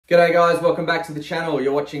G'day guys, welcome back to the channel.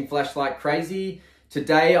 You're watching Flashlight Crazy.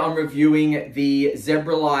 Today I'm reviewing the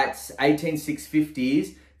ZebraLight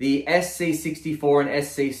 18650s, the SC64 and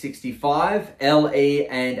SC65, LE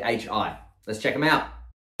and HI. Let's check them out.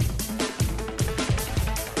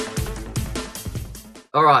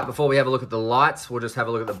 All right, before we have a look at the lights, we'll just have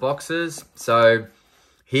a look at the boxes. So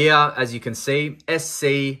here, as you can see,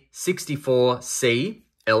 SC64c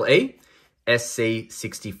LE,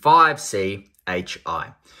 SC65c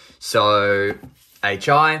HI. So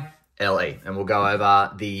HI, LE, and we'll go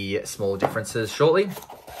over the small differences shortly.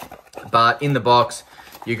 But in the box,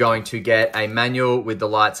 you're going to get a manual with the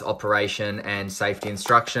light's operation and safety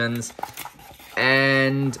instructions,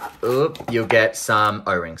 and you'll get some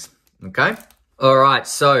O-rings, okay? All right,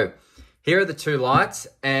 so here are the two lights,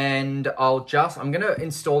 and I'm gonna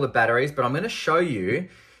install the batteries, but I'm gonna show you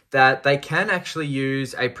that they can actually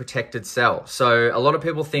use a protected cell. So a lot of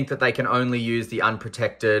people think that they can only use the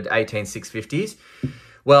unprotected 18650s.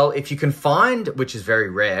 Well, if you can find, which is very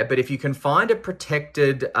rare, but if you can find a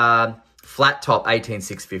protected flat top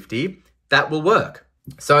 18650, that will work.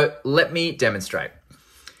 So let me demonstrate.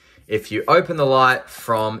 If you open the light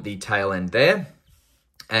from the tail end there,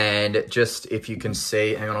 and just if you can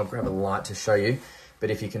see, hang on, I'll grab a light to show you,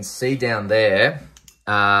 but if you can see down there,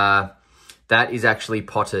 that is actually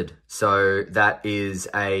potted. So that is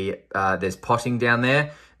there's potting down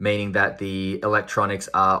there, meaning that the electronics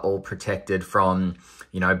are all protected from,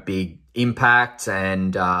 big impacts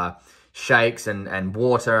and shakes and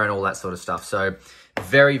water and all that sort of stuff. So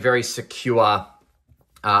very, very secure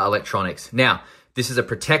electronics. Now, this is a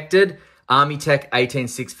protected Armitech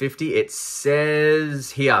 18650. It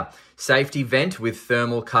says here, safety vent with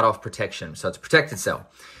thermal cutoff protection. So it's a protected cell.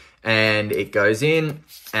 And it goes in,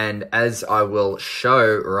 and as I will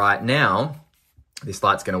show right now, this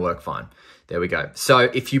light's going to work fine. There we go. So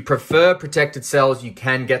if you prefer protected cells, you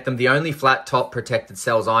can get them. The only flat top protected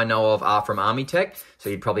cells I know of are from Armitech,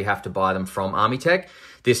 so you'd probably have to buy them from Armitech.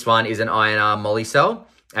 This one is an INR Moly cell,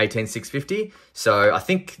 18650. So I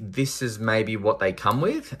think this is maybe what they come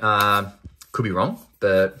with. Could be wrong,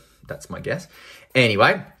 but that's my guess.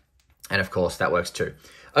 Anyway, and of course that works too.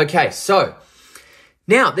 Okay, so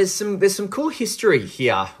now, there's some cool history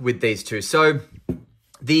here with these two. So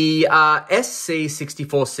the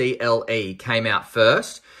SC64c LE came out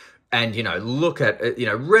first, and, look at,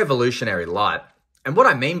 revolutionary light. And what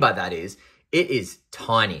I mean by that is, it is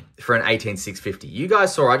tiny for an 18650. You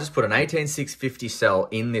guys saw, I just put an 18650 cell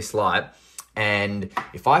in this light, and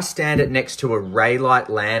if I stand it next to a Raylight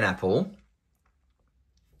LAN apple,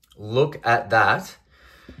 look at that.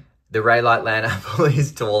 The Raylight LAN apple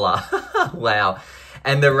is taller. Wow.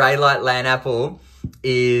 And the Raylight LAN apple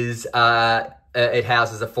is, it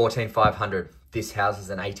houses a 14500. This houses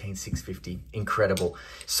an 18650. Incredible.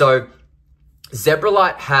 So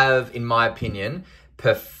ZebraLight have, in my opinion,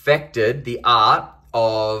 perfected the art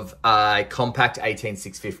of a compact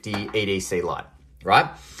 18650 EDC light, right?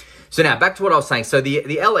 So now back to what I was saying. So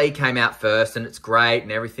the LE came out first, and it's great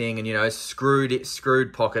and everything, and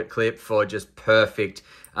screwed pocket clip for just perfect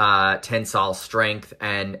tensile strength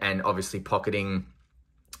and obviously pocketing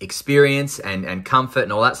experience and comfort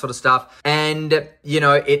and all that sort of stuff. And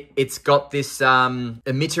it's got this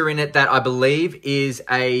emitter in it that I believe is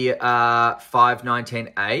a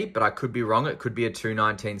 519A, but I could be wrong. It could be a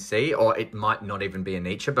 219C, or it might not even be a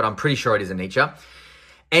Nietzsche, but I'm pretty sure it is a Nietzsche.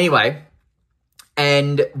 Anyway,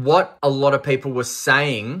 and what a lot of people were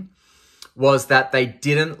saying was that they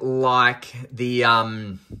didn't like the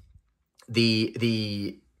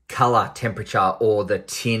color temperature or the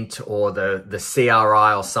tint or the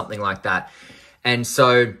CRI or something like that. And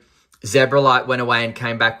so ZebraLight went away and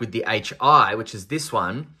came back with the HI, which is this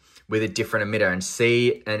one, with a different emitter.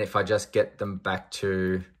 And if I just get them back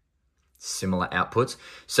to similar outputs.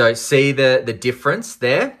 So see the difference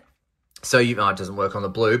there? So it doesn't work on the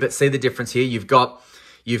blue, but see the difference here? You've got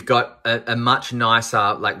a much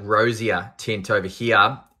nicer, like rosier tint over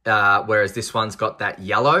here, whereas this one's got that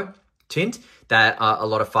yellow tint that a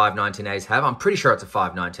lot of 519As have. I'm pretty sure it's a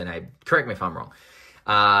 519A. Correct me if I'm wrong.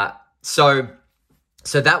 So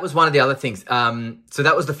that was one of the other things. So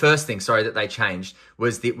that was the first thing, sorry, that they changed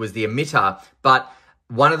was the emitter. But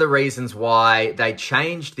one of the reasons why they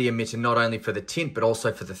changed the emitter, not only for the tint, but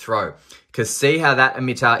also for the throw. Because see how that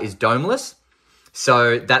emitter is domeless?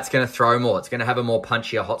 So that's going to throw more. It's going to have a more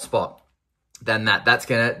punchier hotspot than that.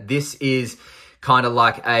 This is kind of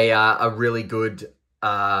like a really good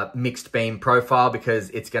mixed beam profile, because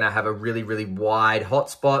it's going to have a really, really wide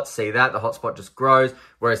hotspot. See that? The hotspot just grows,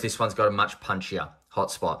 whereas this one's got a much punchier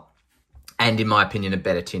hotspot. And in my opinion, a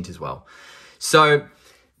better tint as well. So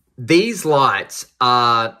these lights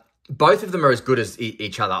are both of them are as good as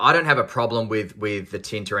each other. I don't have a problem with the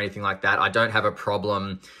tint or anything like that. I don't have a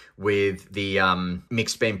problem with the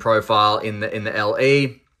mixed beam profile in the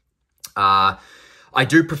LE. I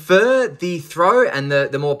do prefer the throw and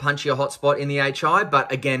the more punchier hotspot in the HI, but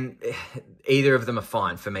again, either of them are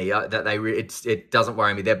fine for me. It doesn't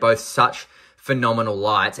worry me. They're both such phenomenal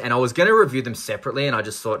lights, and I was going to review them separately, and I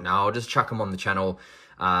just thought, no, I'll just chuck them on the channel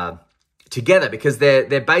together, because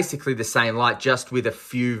they're basically the same light, just with a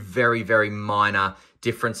few very, very minor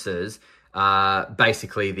differences.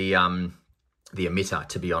 Basically the emitter,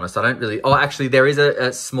 to be honest. I don't really... Oh, actually, there is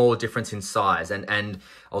a small difference in size, and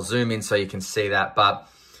I'll zoom in so you can see that, but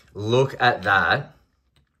look at that.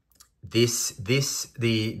 The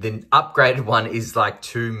upgraded one is like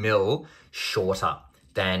 2 mil shorter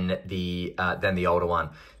than the older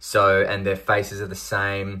one. So, and their faces are the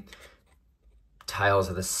same, tails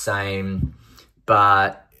are the same,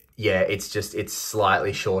 but yeah, it's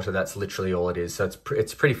slightly shorter. That's literally all it is. So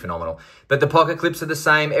it's pretty phenomenal. But the pocket clips are the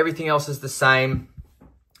same. Everything else is the same.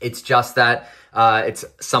 It's just that it's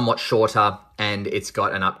somewhat shorter, and it's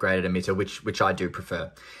got an upgraded emitter, which I do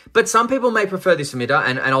prefer. But some people may prefer this emitter,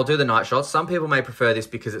 and I'll do the night shots. Some people may prefer this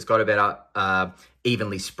because it's got a better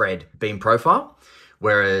evenly spread beam profile.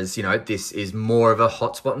 Whereas, you know, this is more of a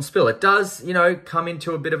hotspot and spill. It does, you know, come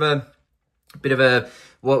into a bit of a,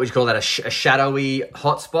 what would you call that? A shadowy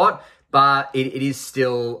hotspot, but it is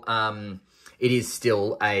still a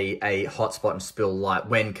hotspot and spill light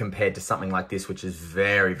when compared to something like this, which is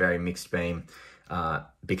very, very mixed beam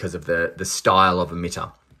because of the style of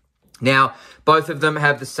emitter. Now, both of them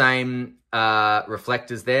have the same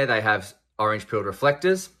reflectors there. They have orange pilled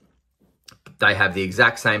reflectors. They have the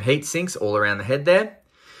exact same heat sinks all around the head there.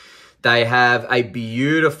 They have a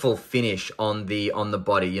beautiful finish on the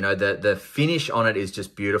body. You know, the finish on it is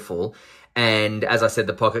just beautiful. And as I said,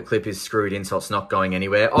 the pocket clip is screwed in, so it's not going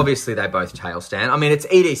anywhere. Obviously, they both tail stand. I mean, it's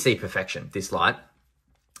EDC perfection, this light.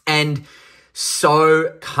 And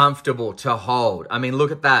so comfortable to hold. I mean,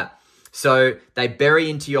 look at that. So they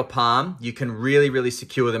bury into your palm. You can really, really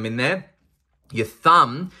secure them in there. Your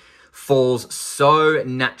thumb falls so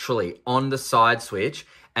naturally on the side switch,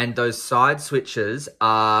 and those side switches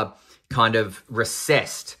are kind of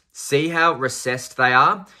recessed. See how recessed they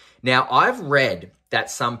are? Now, I've read that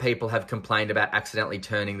some people have complained about accidentally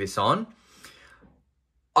turning this on.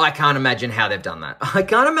 I can't imagine how they've done that. I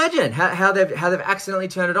can't imagine how they've accidentally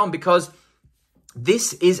turned it on, because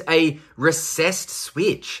this is a recessed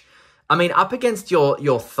switch. I mean, up against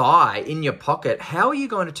your thigh in your pocket, how are you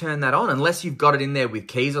going to turn that on unless you've got it in there with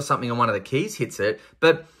keys or something and one of the keys hits it?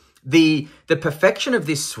 But the perfection of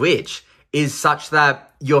this switch is such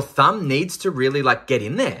that your thumb needs to really like get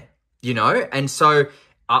in there, you know? And so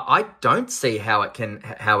I don't see how it can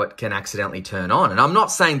accidentally turn on. And I'm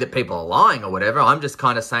not saying that people are lying or whatever. I'm just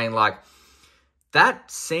kind of saying, like,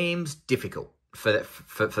 that seems difficult for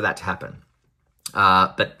that to happen.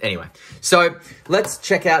 But anyway, so let's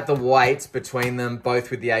check out the weights between them,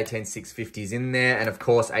 both with the 18650s in there. And of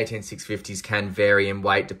course, 18650s can vary in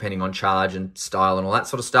weight depending on charge and style and all that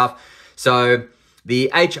sort of stuff. So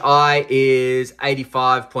the HI is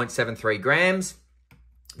 85.73 grams.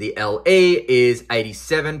 The LE is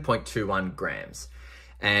 87.21 grams.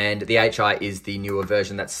 And the HI is the newer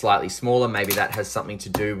version that's slightly smaller. Maybe that has something to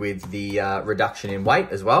do with the reduction in weight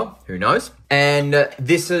as well. Who knows? And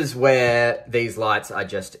this is where these lights are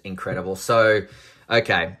just incredible. So,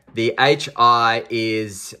 okay, the HI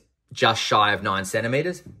is just shy of 9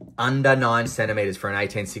 centimeters. Under 9 centimeters for an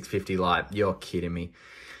 18650 light. You're kidding me.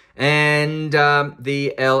 And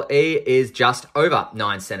the LE is just over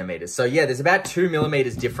 9 centimeters. So, yeah, there's about 2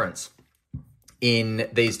 millimeters difference in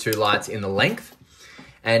these two lights in the length.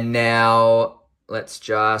 And now let's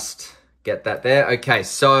just get that there. Okay,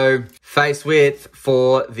 so face width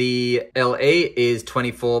for the LE is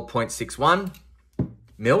 24.61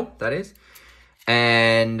 mil, that is.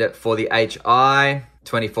 And for the HI,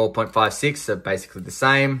 24.56, so basically the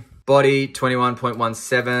same. Body,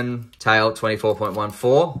 21.17, tail,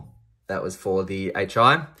 24.14. That was for the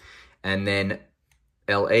HI. And then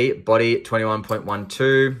LE, body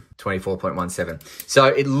 21.12, 24.17. So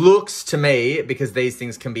it looks to me, because these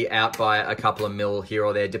things can be out by a couple of mil here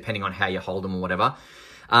or there, depending on how you hold them or whatever.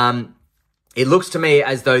 It looks to me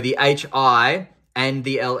as though the HI and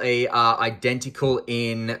the LE are identical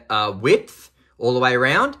in width all the way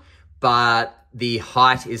around, but the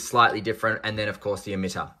height is slightly different. And then of course the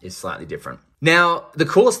emitter is slightly different. Now, the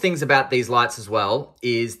coolest things about these lights as well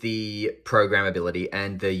is the programmability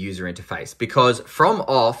and the user interface, because from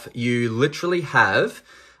off, you literally have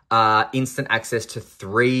instant access to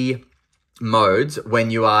 3 modes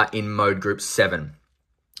when you are in mode group 7.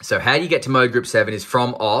 So how you get to mode group 7 is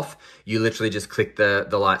from off, you literally just click the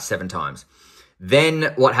light 7 times.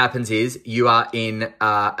 Then what happens is you are in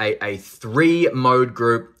a 3 mode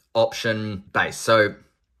group option base. So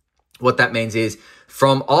what that means is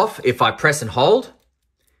from off, if I press and hold,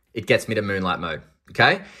 it gets me to moonlight mode,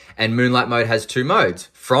 okay? And moonlight mode has 2 modes.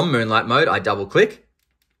 From moonlight mode, I double click,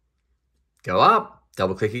 go up,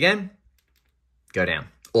 double click again, go down.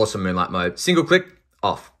 Awesome moonlight mode. Single click,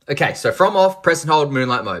 off. Okay, so from off, press and hold,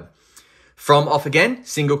 moonlight mode. From off again,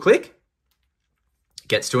 single click,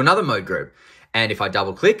 gets to another mode group. And if I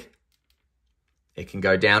double click, it can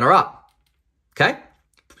go down or up. Okay,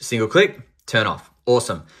 single click, turn off.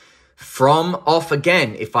 Awesome. From off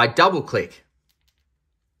again, if I double click,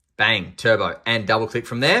 bang, turbo, and double click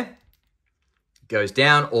from there, goes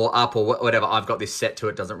down or up or whatever. I've got this set to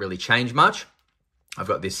it, doesn't really change much. I've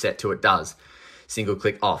got this set to it does. Single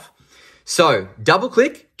click off. So double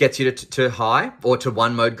click gets you to high or to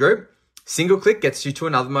 1 mode group. Single click gets you to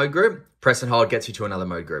another mode group. Press and hold gets you to another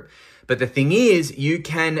mode group. But the thing is, you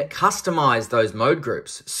can customize those mode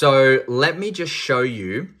groups. So let me just show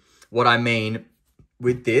you what I mean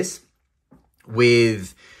with this,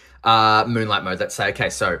 with moonlight mode. Let's say, okay,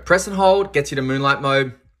 so press and hold gets you to moonlight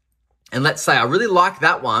mode. And let's say I really like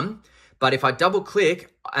that one, but if I double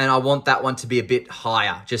click and I want that one to be a bit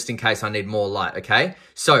higher, just in case I need more light, okay?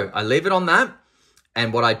 So I leave it on that.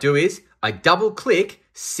 And what I do is I double click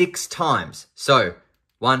 6 times. So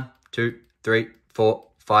 1, 2, 3, 4,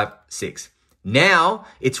 5, 6. Now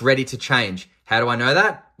it's ready to change. How do I know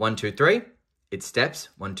that? 1, 2, 3. It steps.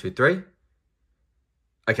 1, 2, 3.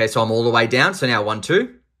 Okay, so I'm all the way down. So now 1,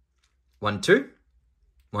 2, 1, 2,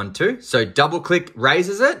 1, 2. So double click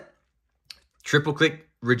raises it. Triple click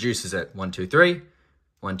reduces it. 1, 2, 3,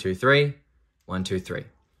 1, 2, 3, 1, 2, 3.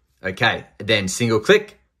 Okay, then single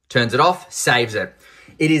click, turns it off, saves it.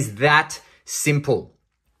 It is that simple.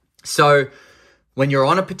 So when you're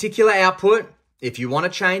on a particular output, if you want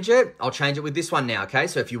to change it, I'll change it with this one now, okay?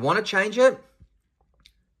 So if you want to change it,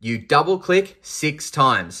 you double click 6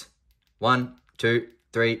 times. 1, 2,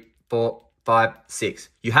 3, 4, 5, 6.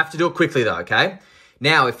 You have to do it quickly though, okay?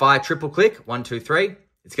 Now, if I triple click, 1, 2, 3,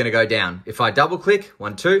 it's going to go down. If I double click,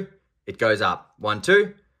 1, 2, it goes up. 1,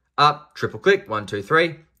 2, up, triple click, 1, 2,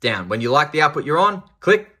 3, down. When you like the output you're on,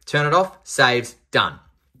 click, turn it off, saves, done.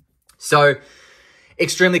 So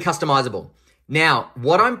extremely customizable. Now,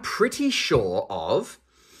 what I'm pretty sure of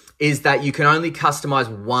is that you can only customize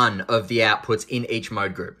one of the outputs in each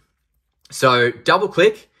mode group. So double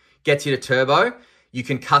click gets you to turbo. You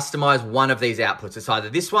can customize one of these outputs. It's either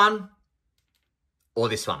this one or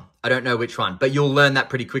this one. I don't know which one, but you'll learn that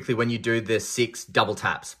pretty quickly when you do the 6 double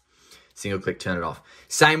taps. Single click, turn it off.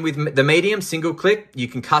 Same with the medium, single click. You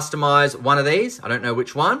can customize one of these. I don't know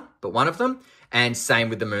which one, but one of them. And same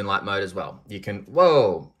with the moonlight mode as well. You can,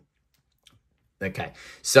 whoa. Okay,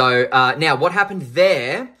 so now what happened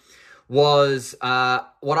there was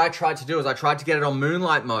what I tried to do is I tried to get it on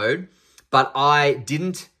moonlight mode, but I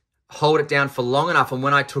didn't hold it down for long enough. And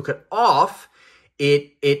when I took it off,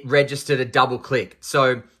 it registered a double click.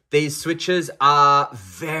 So these switches are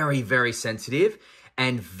very, very sensitive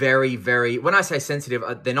and very, very, when I say sensitive,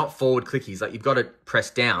 they're not forward clickies. Like you've got to press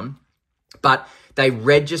down, but they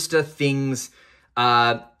register things.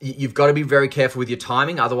 You've got to be very careful with your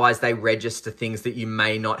timing. Otherwise, they register things that you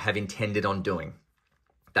may not have intended on doing.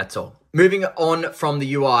 That's all. Moving on from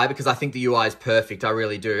the UI, because I think the UI is perfect. I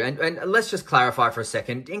really do. And let's just clarify for a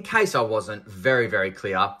second, in case I wasn't very, very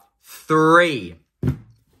clear. Three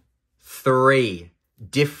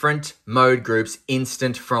different mode groups,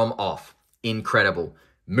 instant from off. Incredible.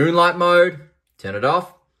 Moonlight mode, turn it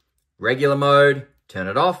off. Regular mode, turn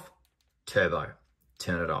it off. Turbo,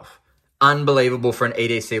 turn it off. Unbelievable for an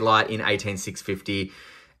EDC light in 18650.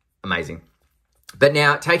 Amazing. But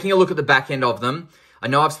now, taking a look at the back end of them, I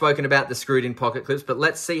know I've spoken about the screwed in pocket clips, but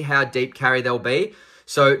let's see how deep carry they'll be.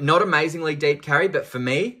 So not amazingly deep carry, but for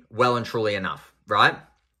me, well and truly enough, right?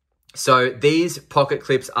 So these pocket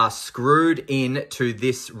clips are screwed in to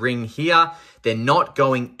this ring here. They're not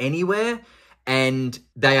going anywhere and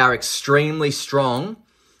they are extremely strong.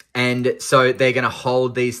 And so they're going to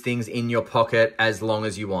hold these things in your pocket as long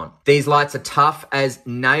as you want. These lights are tough as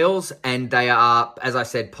nails and they are, as I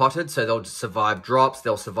said, potted. So they'll survive drops,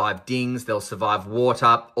 they'll survive dings, they'll survive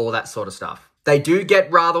water, all that sort of stuff. They do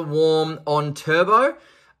get rather warm on turbo,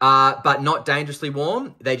 but not dangerously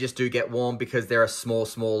warm. They just do get warm because they're a small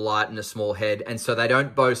light and a small head. And so they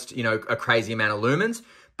don't boast, you know, a crazy amount of lumens,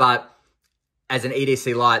 but as an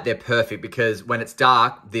EDC light, they're perfect because when it's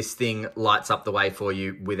dark, this thing lights up the way for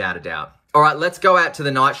you without a doubt. All right, let's go out to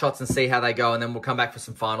the night shots and see how they go, and then we'll come back for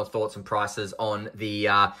some final thoughts and prices on the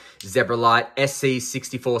ZebraLight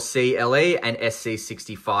SC64c LE and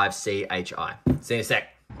SC65c HI. See you in a sec.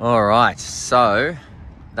 All right, so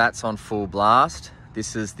that's on full blast.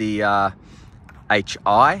 This is the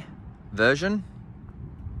HI version.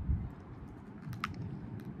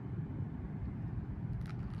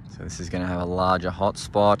 So this is going to have a larger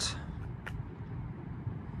hotspot.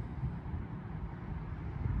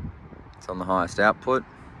 It's on the highest output.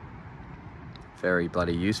 Very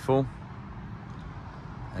bloody useful.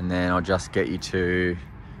 And then I'll just get you to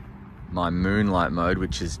my moonlight mode,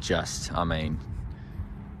 which is just, I mean,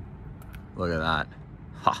 look at that.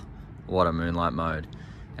 Ha, what a moonlight mode.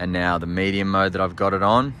 And now the medium mode that I've got it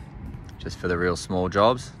on, just for the real small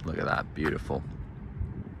jobs. Look at that, beautiful.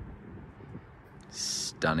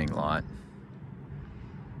 Stunning light.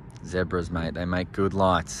 Zebras, mate, they make good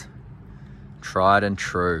lights. Tried and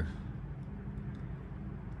true.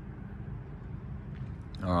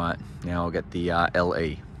 All right, now I'll get the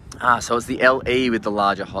LE. So it's the LE with the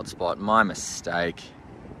larger hotspot. My mistake.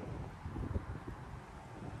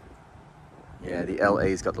 Yeah, the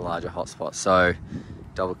LE's got the larger hotspot. So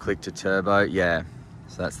double click to turbo. Yeah,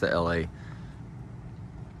 so that's the LE.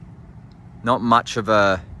 Not much of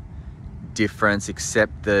a difference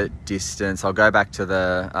except the distance. I'll go back to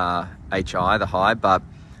the HI, the high, but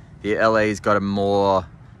the LE's got a more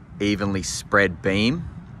evenly spread beam.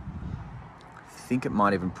 I think it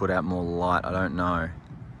might even put out more light, I don't know.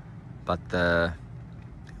 But the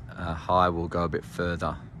high will go a bit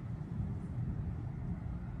further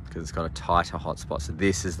because it's got a tighter hotspot. So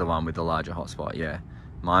this is the one with the larger hotspot, yeah.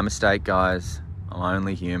 My mistake, guys. I'm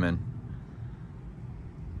only human.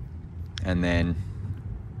 And then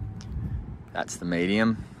that's the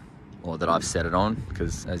medium, or that I've set it on,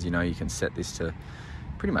 because as you know, you can set this to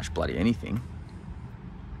pretty much bloody anything.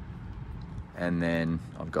 And then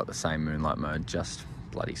I've got the same moonlight mode, just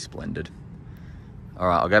bloody splendid. All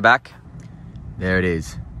right, I'll go back. There it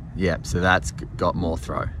is. Yep, so that's got more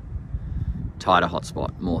throw. Tighter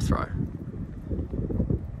hotspot, more throw.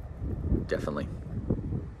 Definitely.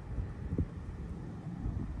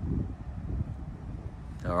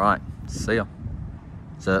 All right, see ya.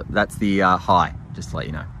 So that's the high, just to let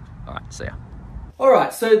you know. All right, see ya. All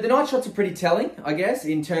right, so the night shots are pretty telling, I guess,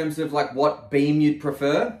 in terms of like what beam you'd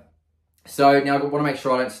prefer. So now I want to make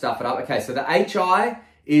sure I don't stuff it up. Okay, so the HI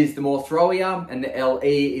is the more throwier and the LE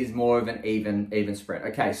is more of an even spread.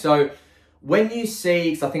 Okay, so when you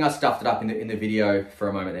see, because I think I stuffed it up in the video for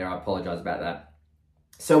a moment there, I apologize about that.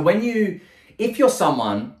 So if you're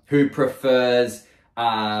someone who prefers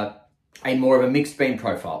a more of a mixed beam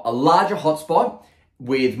profile, a larger hotspot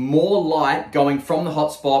with more light going from the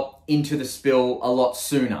hotspot into the spill a lot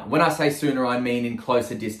sooner. When I say sooner, I mean in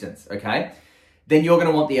closer distance, okay? Then you're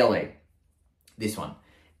gonna want the LE. This one.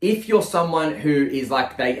 If you're someone who is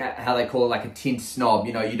like how they call it, like a tint snob,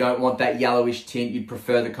 you know, you don't want that yellowish tint, you'd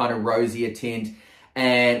prefer the kind of rosier tint,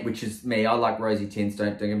 and which is me, I like rosy tints,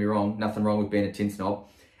 don't get me wrong, nothing wrong with being a tint snob.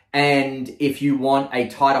 And if you want a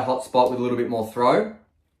tighter hotspot with a little bit more throw,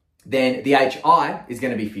 then the HI is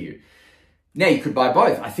going to be for you. Now you could buy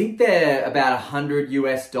both. I think they're about $100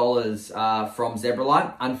 US from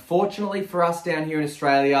ZebraLight. Unfortunately for us down here in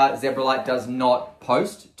Australia, ZebraLight does not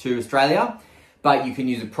post to Australia. But you can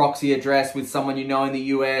use a proxy address with someone you know in the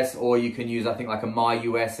US, or you can use, I think, like a My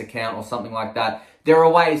US account or something like that. There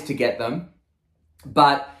are ways to get them.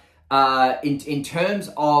 But in terms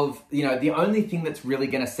of, you know, the only thing that's really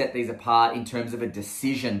going to set these apart in terms of a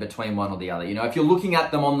decision between one or the other, you know, if you're looking at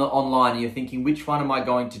them online and you're thinking, which one am I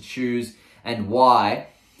going to choose and why?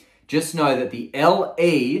 Just know that the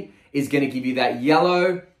LE is going to give you that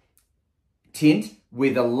yellow tint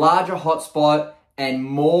with a larger hotspot and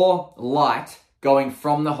more light going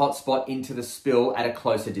from the hotspot into the spill at a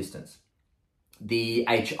closer distance. The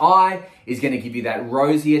HI is going to give you that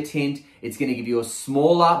rosier tint. It's going to give you a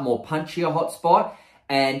smaller, more punchier hotspot,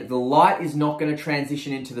 and the light is not going to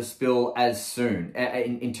transition into the spill as soon.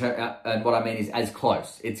 And what I mean is as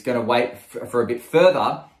close. It's going to wait for a bit further,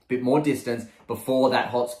 a bit more distance before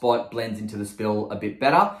that hotspot blends into the spill a bit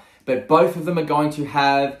better. But both of them are going to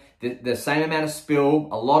have the same amount of spill,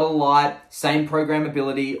 a lot of light, same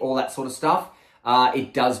programmability, all that sort of stuff.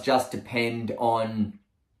 It does just depend on,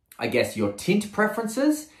 I guess, your tint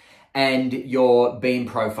preferences and your beam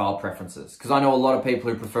profile preferences. Because I know a lot of people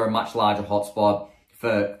who prefer a much larger hotspot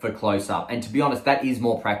for close-up. And to be honest, that is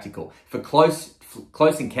more practical. For close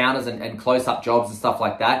encounters and close-up jobs and stuff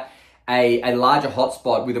like that, a larger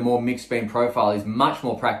hotspot with a more mixed beam profile is much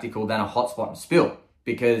more practical than a hotspot and spill.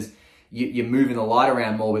 Because you're moving the light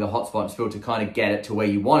around more with a hotspot and spill to kind of get it to where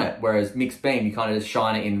you want it. Whereas mixed beam, you kind of just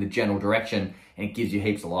shine it in the general direction and it gives you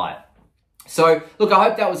heaps of light. So look, I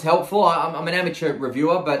hope that was helpful. I'm an amateur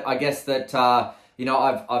reviewer, but I guess that, you know,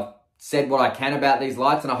 I've said what I can about these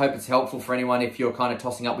lights, and I hope it's helpful for anyone if you're kind of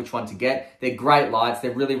tossing up which one to get. They're great lights.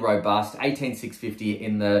 They're really robust. 18650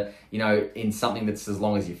 in the, you know, in something that's as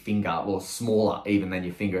long as your finger, or smaller even than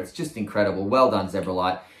your finger. It's just incredible. Well done,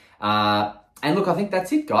 ZebraLight. And look, I think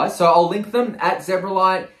that's it, guys. So I'll link them at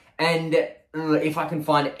ZebraLight, and if I can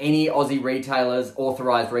find any Aussie retailers,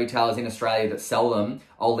 authorized retailers in Australia that sell them,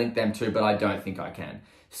 I'll link them too, but I don't think I can.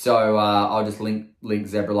 So I'll just link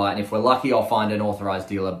ZebraLight, and if we're lucky, I'll find an authorized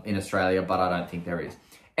dealer in Australia, but I don't think there is.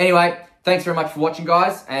 Anyway, thanks very much for watching,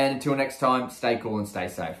 guys, and until next time, stay cool and stay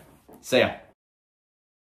safe. See ya.